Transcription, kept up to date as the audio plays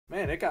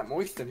Man, it got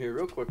moist in here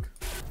real quick.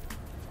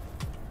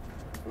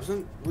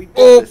 Wasn't we?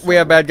 Oh, we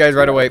have bad guys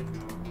right away.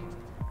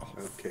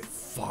 Okay.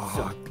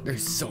 Fuck.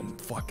 There's so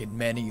fucking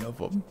many of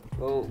them.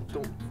 Oh,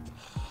 don't.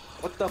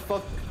 What the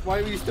fuck? Why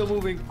are you still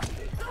moving?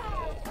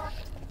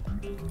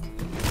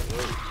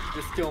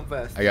 Just kill him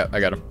fast. I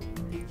got him.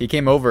 He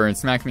came over and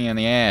smacked me on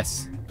the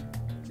ass.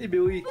 Hey,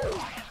 Billy.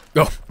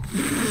 Go.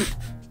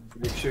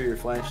 Make sure your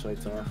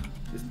flashlight's off,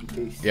 just in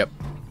case. Yep.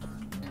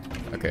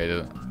 Okay, it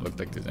doesn't look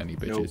like there's any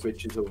bitches. No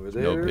bitches over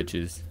there. No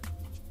bitches.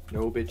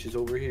 No bitches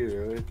over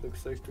here. It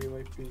looks like we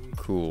might be.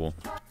 Cool.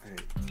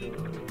 Alright, so.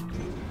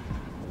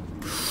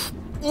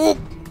 Oh!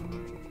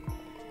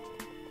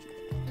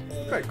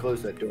 Try to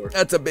close that door.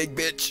 That's a big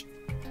bitch.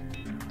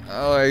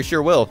 Oh, I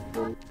sure will.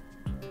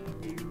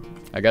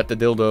 I got the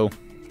dildo.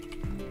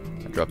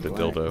 I dropped the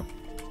dildo.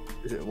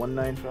 Is it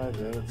 195? Is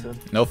that what it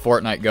said? No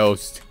Fortnite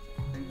ghost.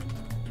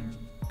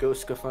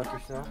 Ghost, go fuck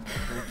yourself.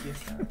 Thank you.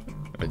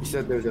 You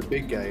said there's a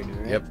big guy in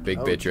here, right? Yep, big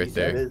bitch right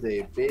there. That is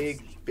a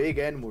big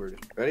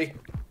N-word. Ready?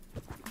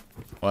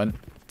 1,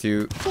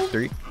 2,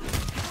 3.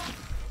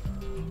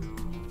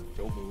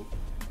 Don't move.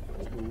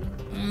 Don't move.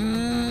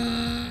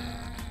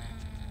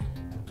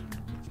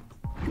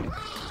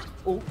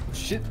 Oh,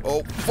 shit.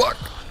 Oh, fuck.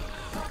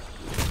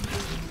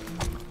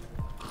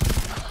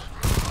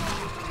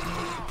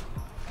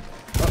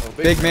 Uh-oh,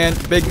 Big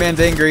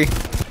man's angry.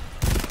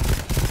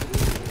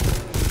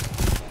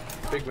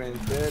 Big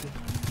man's dead.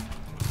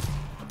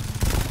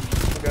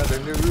 Oh god, they're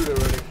new route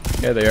already.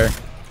 Yeah, they are.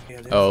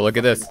 Yeah, Oh, look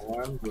at this.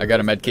 I got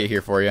a med kit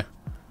here for you.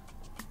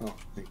 Oh,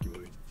 thank you,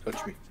 buddy.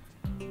 Touch me.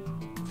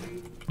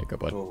 Take a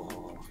bud.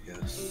 Oh,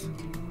 yes.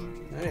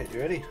 Alright, you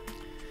ready?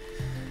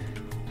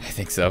 I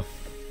think so.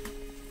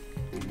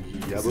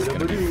 This is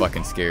gonna be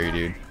fucking scary,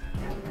 dude.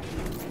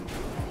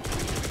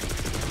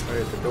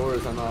 Alright, the door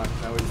is unlocked.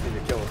 Now we just need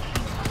to kill him.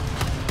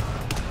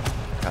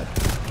 God.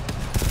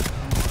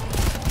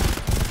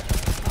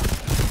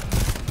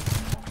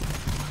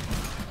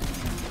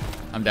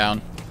 I'm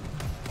down.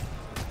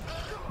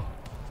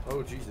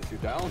 Oh, Jesus, you're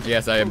down?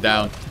 Yes, I am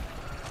down.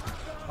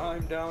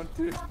 I'm down,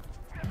 too.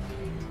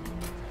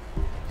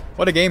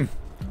 What a game.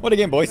 What a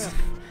game, boys.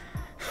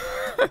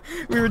 Yeah.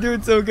 We were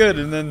doing so good,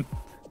 and then...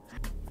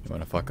 You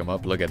wanna fuck him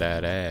up? Look at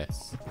that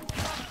ass.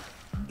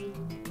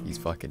 He's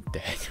fucking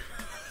dead.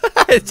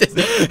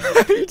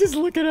 You're just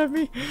looking at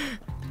me.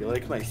 You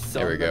like my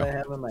sun that I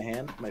have in my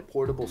hand? My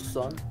portable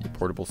sun? Your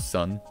portable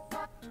sun?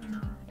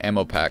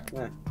 Ammo pack.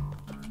 Yeah.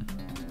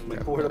 My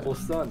portable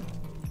sun.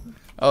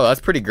 Oh, that's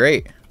pretty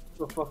great.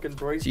 So fucking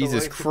bright.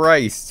 Jesus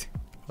Christ.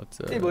 Let's,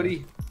 hey,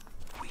 buddy.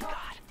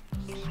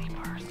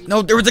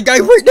 No, there was a guy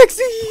right next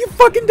to you, you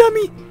fucking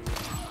dummy.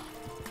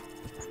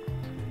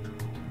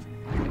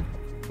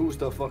 Who's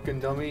the fucking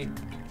dummy?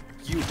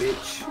 You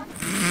bitch.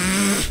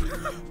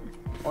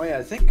 Oh yeah,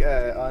 I think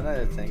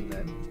another thing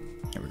that.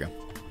 Here we go.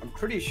 I'm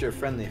pretty sure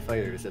friendly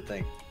fire is a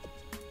thing.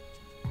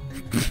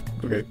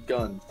 Okay.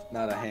 Guns,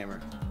 not a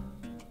hammer.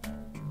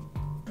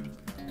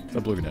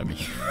 Stop looking at me.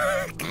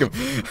 Come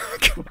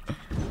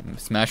on.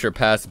 Smash or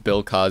pass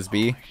Bill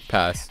Cosby?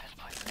 Pass.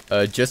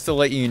 Just to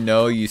let you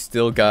know, you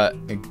still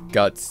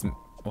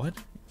what?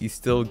 You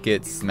still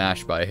get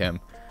smashed by him.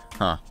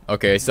 Huh.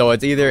 Okay, so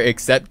it's either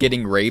accept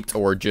getting raped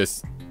or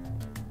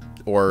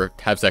or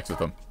have sex with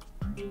him.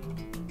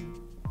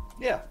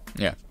 Yeah.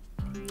 Yeah.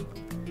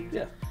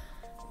 Yeah.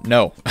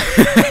 No.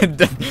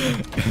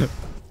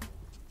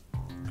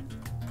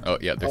 Oh,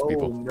 yeah, there's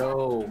people.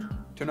 Oh, no.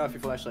 Turn off your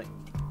flashlight.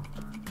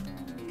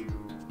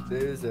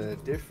 There's a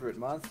different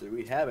monster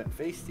we haven't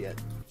faced yet.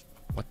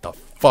 What the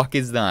fuck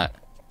is that?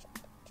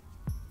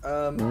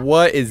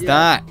 What is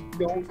that?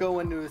 Don't go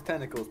into his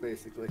tentacles,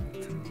 basically.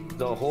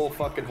 The whole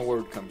fucking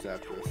horde comes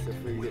after us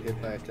if we get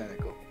hit by a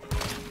tentacle.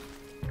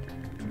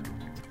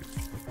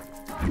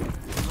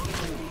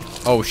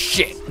 Oh,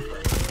 shit.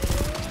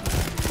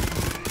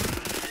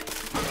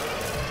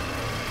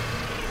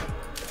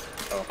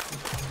 Oh.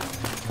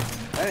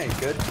 That ain't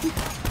good.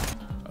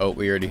 Oh,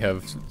 we already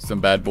have some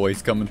bad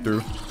boys coming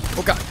through.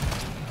 Oh, God.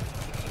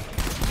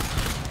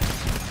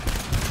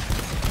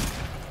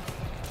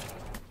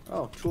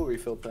 Oh, tool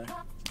refill pack.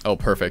 Oh,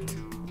 perfect.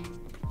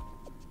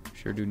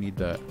 Sure do need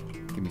that.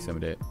 Give me some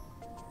of that.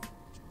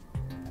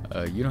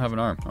 You don't have an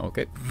arm. Oh,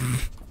 okay.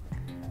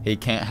 He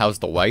can't house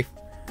the wife.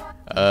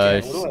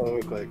 What do I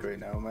look like right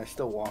now? Am I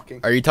still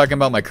walking? Are you talking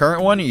about my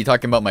current one, or are you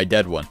talking about my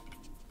dead one?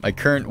 My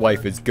current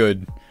wife is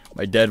good.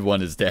 My dead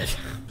one is dead.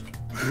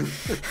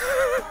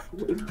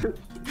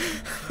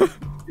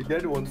 Your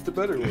dead one's the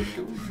better one.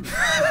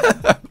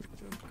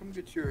 Come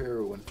get your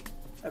heroin.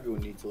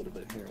 Everyone needs a little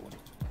bit of heroin.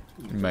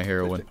 My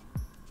heroin.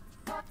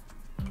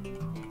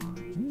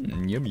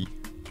 Yummy.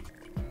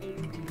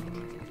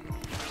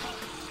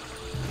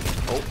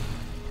 Oh.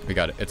 We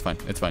got it. It's fine.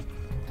 It's fine.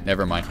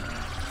 Never mind.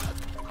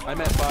 I'm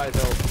at 5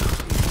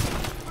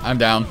 health. I'm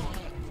down.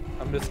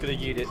 I'm just gonna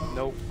eat it.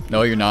 Nope.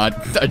 No, you're not.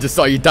 I just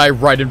saw you die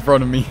right in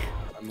front of me.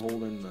 I'm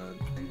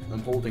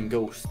holding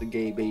Ghost, the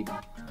gay baby.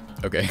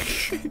 Okay.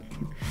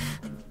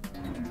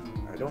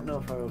 I don't know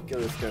if I will kill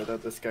this guy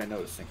without this guy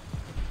noticing.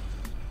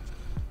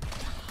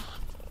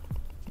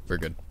 we're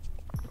good.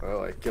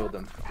 Oh, I killed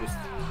him. Just...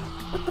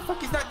 What the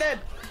fuck? He's not dead!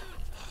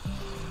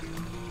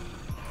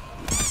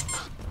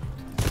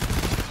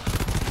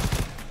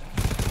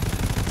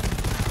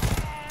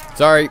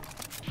 Sorry.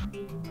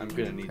 I'm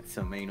gonna need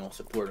some anal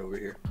support over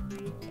here.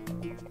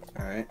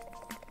 Alright.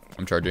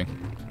 I'm charging.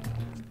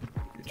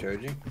 You're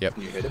charging? Yep.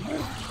 Can you hit him?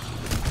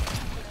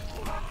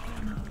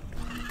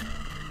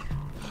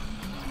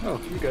 Oh,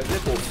 you got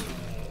nipples.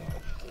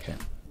 Okay.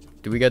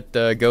 Do we get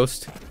the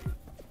ghost?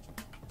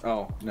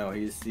 Oh, no,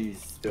 he's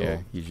still... Yeah,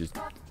 he's just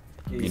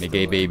he's being a still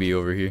gay there. baby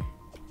over here.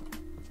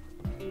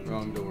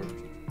 Wrong door.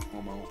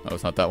 Homo. Oh,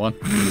 it's not that one?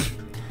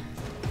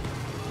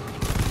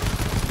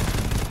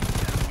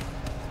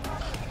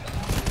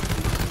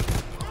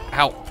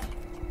 Ow.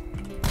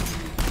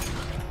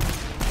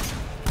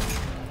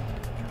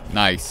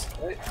 Nice.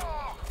 What?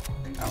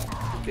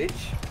 Ow,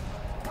 bitch.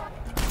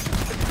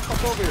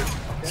 Come over here.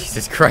 Okay.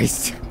 Jesus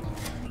Christ.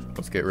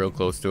 Let's get real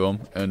close to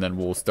him, and then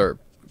we'll start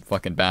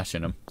fucking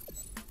bashing him.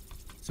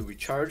 So we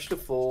charge to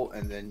full,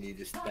 and then you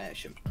just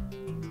bash him.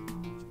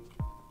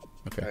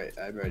 Okay. Alright,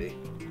 I'm ready.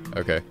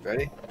 Okay.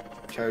 Ready?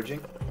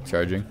 Charging.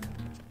 Charging.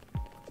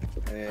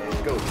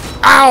 And go.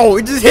 Ow!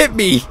 It just hit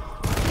me!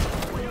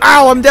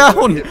 Ow, I'm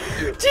down!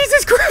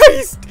 Jesus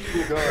Christ!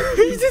 Oh, God.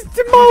 He just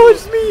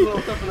demolished A me!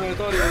 little tougher than I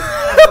thought he was.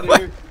 Get out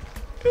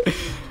of here.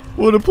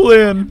 What a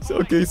plan!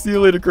 Okay, see you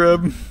later,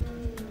 Crab.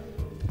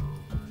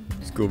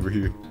 Let's go over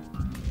here.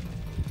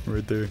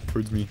 Right there,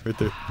 towards me, right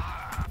there.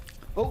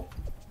 Oh.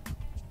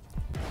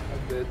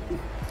 I'm dead.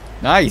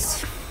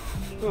 Nice!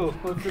 Oh,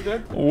 Left 4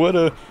 Dead? What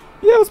a...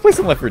 Yeah, let's play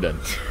some Left 4 Dead.